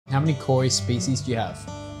How many Kori species do you have?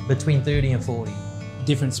 Between 30 and 40.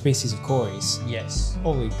 Different species of Koris? Yes.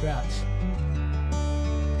 Holy crap.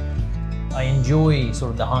 I enjoy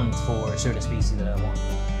sort of the hunt for a certain species that I want.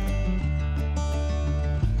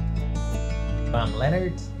 I'm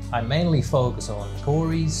Leonard. I mainly focus on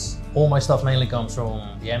Koris. All my stuff mainly comes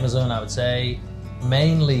from the Amazon, I would say.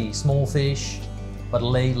 Mainly small fish, but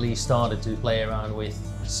lately started to play around with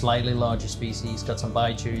slightly larger species, got some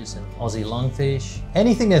bichers and Aussie lungfish.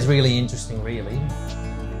 Anything that's really interesting, really.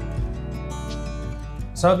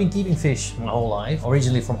 So I've been keeping fish my whole life.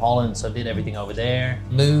 Originally from Holland, so I did everything over there.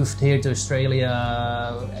 Moved here to Australia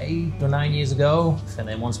 8 or 9 years ago. And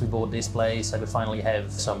then once we bought this place, I could finally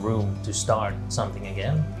have some room to start something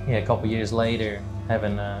again. Yeah, a couple years later,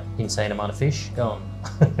 having an insane amount of fish going.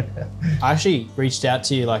 I actually reached out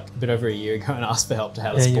to you like a bit over a year ago and asked for help to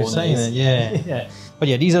how to spawn you're saying these. that, yeah. Yeah. But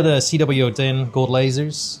yeah, these are the CW010 gold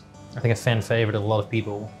lasers. I think a fan favorite of a lot of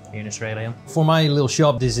people here in Australia. For my little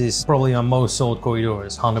shop, this is probably my most sold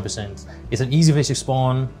corridors, 100%. It's an easy fish to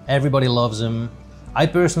spawn, everybody loves them. I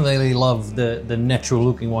personally love the natural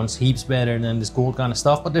looking ones heaps better than this gold kind of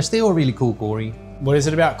stuff, but they're still a really cool Kori. What is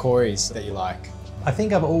it about Koris that you like? I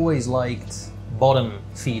think I've always liked bottom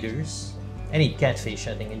feeders, any catfish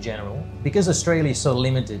I think in general. Because Australia is so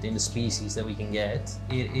limited in the species that we can get,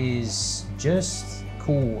 it is just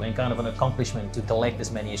cool and kind of an accomplishment to collect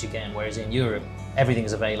as many as you can, whereas in Europe everything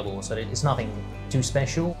is available, so it's nothing too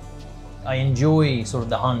special. I enjoy sort of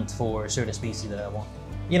the hunt for a certain species that I want.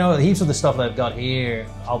 You know, heaps of the stuff that I've got here,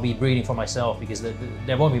 I'll be breeding for myself because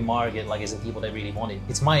there won't be market like as the people that really want it.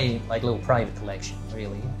 It's my like little private collection,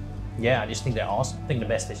 really. Yeah, I just think they're awesome. I think the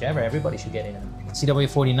best fish ever. Everybody should get in them.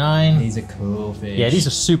 CW49. These are cool fish. Yeah, these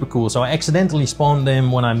are super cool. So I accidentally spawned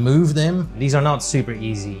them when I moved them. These are not super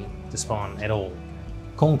easy to spawn at all.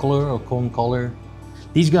 Concolor or concolor.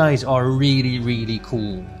 These guys are really, really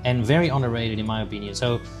cool and very underrated in my opinion.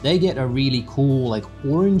 So they get a really cool, like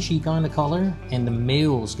orangey kind of color, and the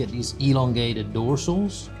males get these elongated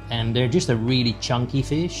dorsals, and they're just a really chunky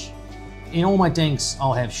fish. In all my tanks,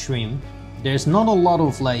 I'll have shrimp. There's not a lot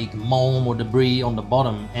of like mulm or debris on the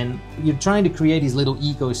bottom, and you're trying to create these little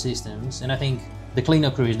ecosystems, and I think the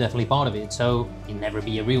cleanup crew is definitely part of it. So it'll never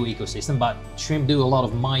be a real ecosystem, but shrimp do a lot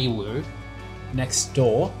of my work. Next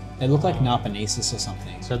door, they look like Napanesis or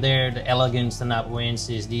something. So they're the elegants, the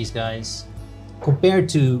Napawensis, these guys. Compared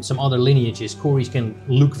to some other lineages, Koris can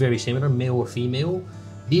look very similar, male or female.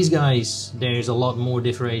 These guys, there's a lot more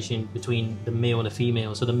differentiation between the male and the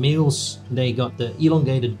female. So the males, they got the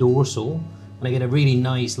elongated dorsal, and they get a really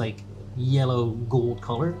nice like yellow gold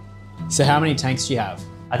color. So how many tanks do you have?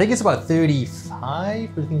 I think it's about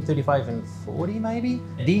 35, between 35 and 40 maybe.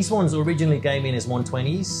 These ones originally came in as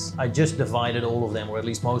 120s. I just divided all of them, or at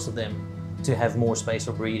least most of them, to have more space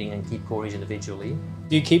for breeding and keep Koris individually.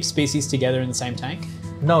 Do you keep species together in the same tank?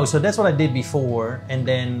 No, so that's what I did before, and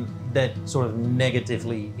then that sort of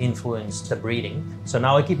negatively influenced the breeding. So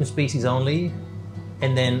now I keep them species only,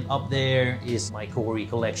 and then up there is my Kori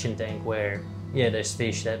collection tank where, yeah, there's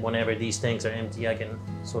fish that whenever these tanks are empty, I can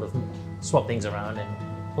sort of swap things around and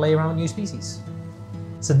play around with new species.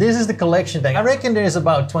 So this is the collection tank. I reckon there's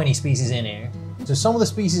about 20 species in here. So some of the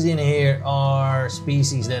species in here are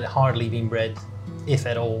species that hardly been bred, if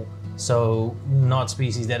at all. So not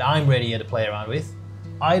species that I'm ready yet to play around with.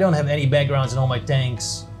 I don't have any backgrounds in all my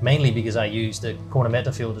tanks, mainly because I use the corner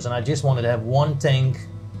metal filters, and I just wanted to have one tank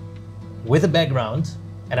with a background,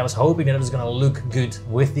 and I was hoping that it was going to look good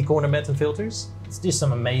with the corner metal filters. It's just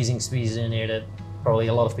some amazing species in here that probably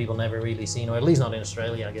a lot of people never really seen, or at least not in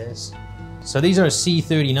Australia, I guess. So these are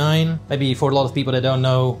C39. Maybe for a lot of people that don't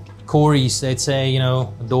know, Koris, they'd say, you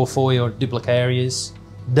know, Dorfoy or Duplicarius.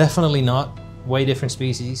 Definitely not. Way different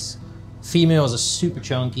species. Females are super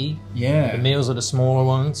chunky. Yeah. The males are the smaller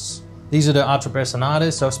ones. These are the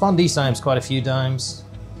Atropersonata. So I've spawned these times quite a few times.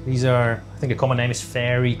 These are, I think the common name is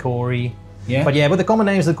Fairy Kori. Yeah. But yeah, but the common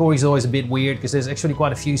names of the Kori is always a bit weird because there's actually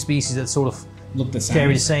quite a few species that sort of look the same.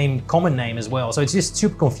 Carry the same common name as well. So it's just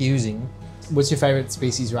super confusing. What's your favorite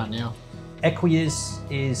species right now? Equius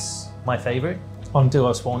is my favorite until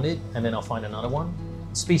I've spawned it, and then I'll find another one.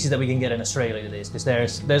 Species that we can get in Australia to this, because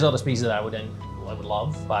there's other species that I would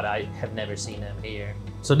love, but I have never seen them here.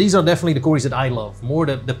 So these are definitely the Koris that I love. More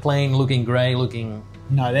the plain looking, grey looking.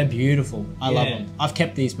 No, they're beautiful. I love them. I've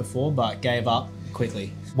kept these before, but gave up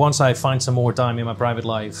quickly. Once I find some more time in my private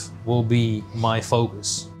life, will be my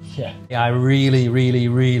focus. Yeah. I really, really,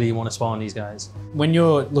 really want to spawn these guys. When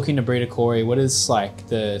you're looking to breed a Kori, what is like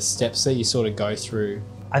the steps that you sort of go through?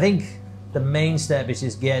 I think the main step is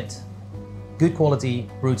just get good quality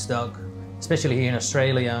broodstock, especially here in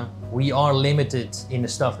Australia. We are limited in the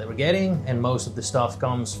stuff that we're getting, and most of the stuff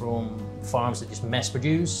comes from farms that just mass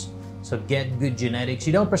produce. So get good genetics.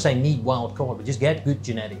 You don't per se need wild caught, but just get good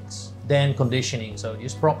genetics. Then conditioning, so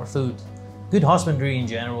just proper food. Good husbandry in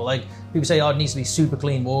general. Like people say, oh, it needs to be super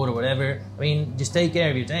clean water, whatever. I mean, just take care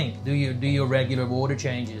of your tank. Do your regular water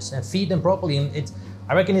changes and feed them properly. And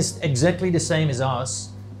I reckon it's exactly the same as us.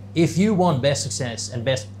 If you want best success and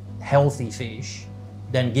best healthy fish,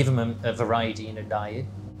 then give them a variety in their diet.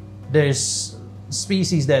 There's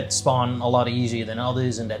species that spawn a lot easier than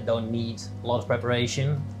others and that don't need a lot of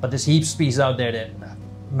preparation. But there's heaps of species out there that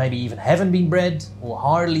maybe even haven't been bred or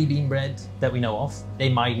hardly been bred that we know of. They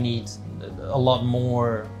might need a lot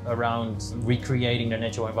more around recreating their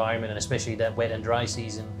natural environment, and especially that wet and dry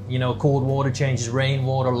season. You know, cold water changes,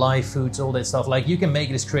 rainwater, live foods, all that stuff. Like you can make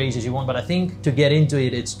it as crazy as you want, but I think to get into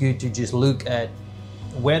it, it's good to just look at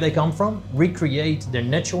where they come from, recreate their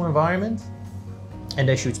natural environment, and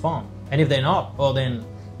they should spawn. And if they're not, well then,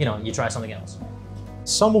 you know, you try something else.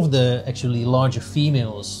 Some of the actually larger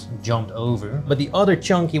females jumped over, but the other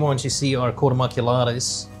chunky ones you see are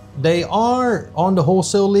Cordomacularis. They are on the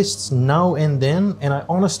wholesale lists now and then, and I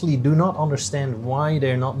honestly do not understand why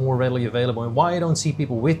they're not more readily available and why I don't see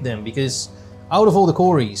people with them, because out of all the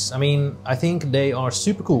Cories, I mean, I think they are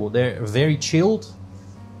super cool. They're very chilled,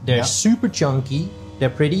 they're super chunky, they're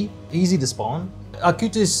pretty, easy to spawn.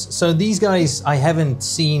 Acutus, so these guys I haven't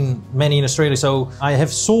seen many in Australia, so I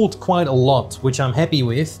have sold quite a lot, which I'm happy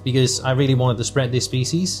with because I really wanted to spread this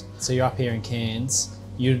species. So you're up here in Cairns,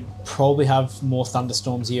 you'd probably have more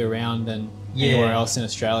thunderstorms year round than anywhere else in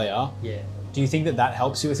Australia. Yeah. Do you think that that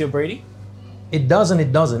helps you with your breeding? It does and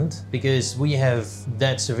it doesn't, because we have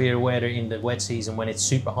that severe weather in the wet season when it's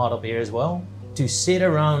super hot up here as well. To sit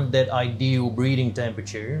around that ideal breeding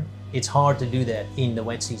temperature, it's hard to do that in the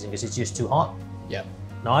wet season because it's just too hot. Yeah.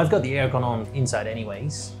 Now I've got the aircon on inside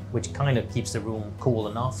anyways, which kind of keeps the room cool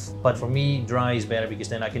enough. But for me, dry is better because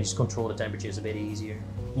then I can just control the temperatures a bit easier.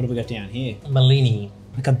 What do we got down here? Malini.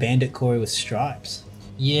 Like a bandit Cory with stripes.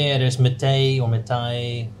 Yeah, there's Matei or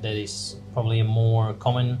Matai. That is probably a more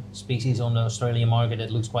common species on the Australian market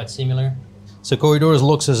that looks quite similar. So Corridorus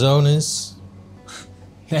Loxozonis.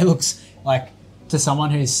 They looks like, to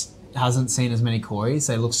someone who hasn't seen as many Cories,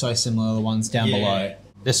 they look so similar to the ones down below.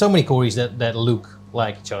 There's so many Cories that look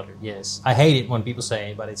like each other, yes. I hate it when people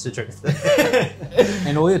say it, but it's the truth.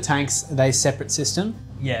 And all your tanks, are they separate system?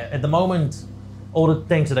 Yeah, at the moment, all the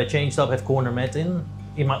tanks that I changed up have corner met in.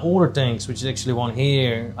 In my older tanks, which is actually one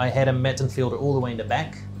here, I had a metan filter all the way in the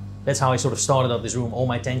back. That's how I sort of started up this room. All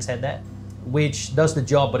my tanks had that, which does the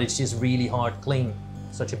job, but it's just really hard to clean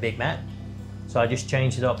such a big mat. So I just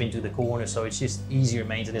changed it up into the corner, so it's just easier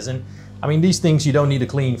maintenance. And I mean, these things you don't need to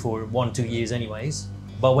clean for 1-2 years anyways.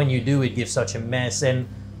 But when you do, it gives such a mess. And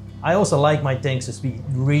I also like my tanks to be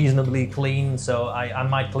reasonably clean, so I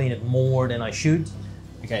might clean it more than I should.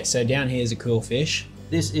 Okay, so down here is a cool fish.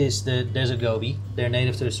 This is the desert goby. They're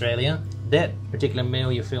native to Australia. That particular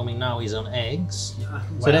male you're filming now is on eggs. Wow.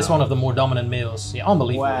 So that's one of the more dominant males. Yeah,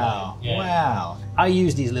 unbelievable. Wow, yeah. wow. I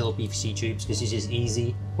use these little PVC tubes because it's just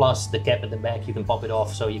easy. Plus the cap at the back, you can pop it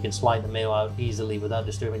off so you can slide the male out easily without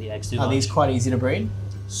disturbing the eggs too much. Are these quite easy to breed?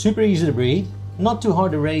 Super easy to breed. Not too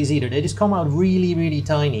hard to raise either. They just come out really, really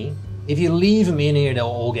tiny. If you leave them in here, they'll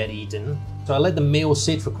all get eaten. So I let the male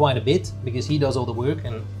sit for quite a bit because he does all the work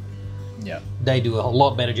and they do a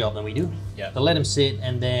lot better job than we do. Yeah. So let them sit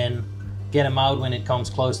and then get them out when it comes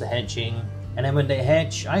close to hatching. And then when they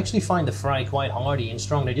hatch, I actually find the fry quite hardy and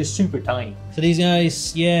strong. They're just super tiny. So these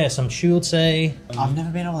guys, yeah, some Schulze. I've never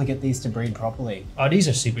been able to get these to breed properly. Oh, these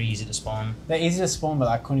are super easy to spawn. They're easy to spawn, but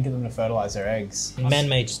I couldn't get them to fertilize their eggs.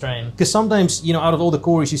 Man-made strain. Because sometimes, you know, out of all the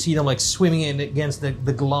Cories, you see them like swimming in against the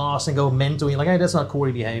glass and go mental. You're like, hey, that's not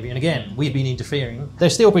Cory behavior. And again, we've been interfering. They're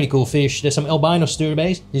still pretty cool fish. There's some albino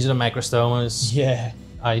sturbays. These are the macrostomas. Yeah.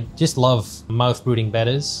 I just love mouth brooding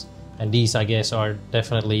bedders. And these, I guess, are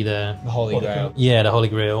definitely the Holy Grail. Yeah, the Holy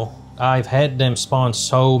Grail. I've had them spawn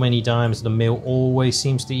so many times. The male always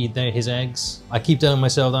seems to eat his eggs. I keep telling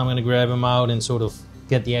myself that I'm going to grab him out and sort of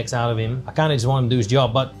get the eggs out of him. I kind of just want him to do his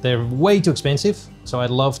job, but they're way too expensive. So I'd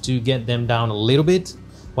love to get them down a little bit.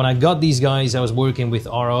 When I got these guys, I was working with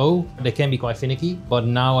RO. They can be quite finicky, but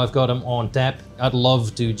now I've got them on tap. I'd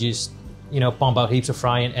love to just, you know, pump out heaps of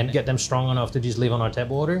fry and get them strong enough to just live on our tap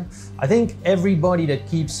water. I think everybody that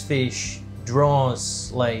keeps fish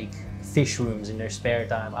draws like fish rooms in their spare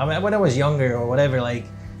time. I mean, when I was younger or whatever, like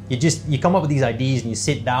you come up with these ideas and you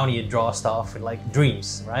sit down and you draw stuff and like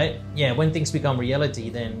dreams, right? Yeah, when things become reality,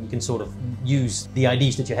 then you can sort of use the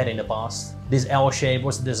ideas that you had in the past. This L shape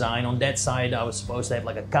was the design. On that side, I was supposed to have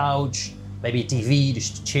like a couch, maybe a TV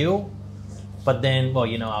just to chill. But then, well,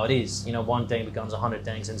 you know how it is. You know, one tank becomes 100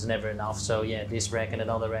 tanks and it's never enough. So yeah, this rack and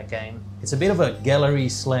another rack came. It's a bit of a gallery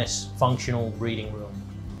slash functional breeding room.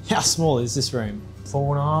 How small is this room?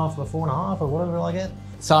 4.5 by 4.5 or whatever like that.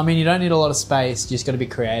 So, I mean, you don't need a lot of space, you just got to be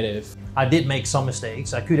creative. I did make some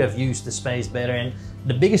mistakes. I could have used the space better. And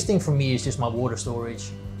the biggest thing for me is just my water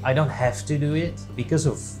storage. I don't have to do it because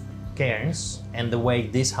of cairns and the way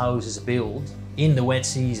this house is built. In the wet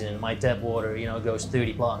season, my tap water, you know, goes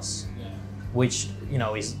 30 plus, which, you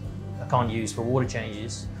know, is I can't use for water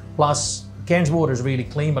changes. Plus, cairns water is really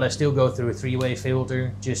clean, but I still go through a 3-way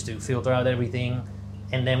filter just to filter out everything.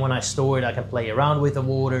 And then when I store it, I can play around with the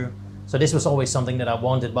water. So this was always something that I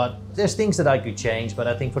wanted, but there's things that I could change, but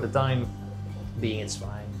I think for the time being, it's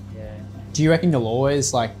fine, yeah. Do you reckon you'll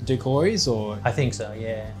always like do cories or? I think so,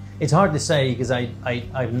 yeah. It's hard to say because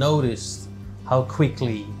I've noticed how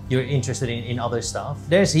quickly you're interested in other stuff.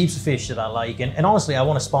 There's heaps of fish that I like, and honestly, I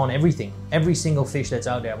want to spawn everything. Every single fish that's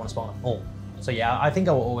out there, I want to spawn them all. So yeah, I think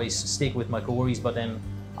I will always stick with my cories, but then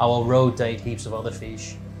I will rotate heaps of other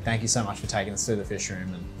fish. Thank you so much for taking us through the fish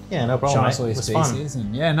room and yeah, no problem. showing us all these It was species. fun.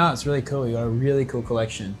 And yeah, no, it's really cool. You got a really cool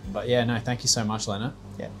collection. But yeah, no, thank you so much, Leonard.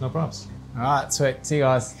 Yeah, no problems. All right, sweet. See you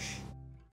guys.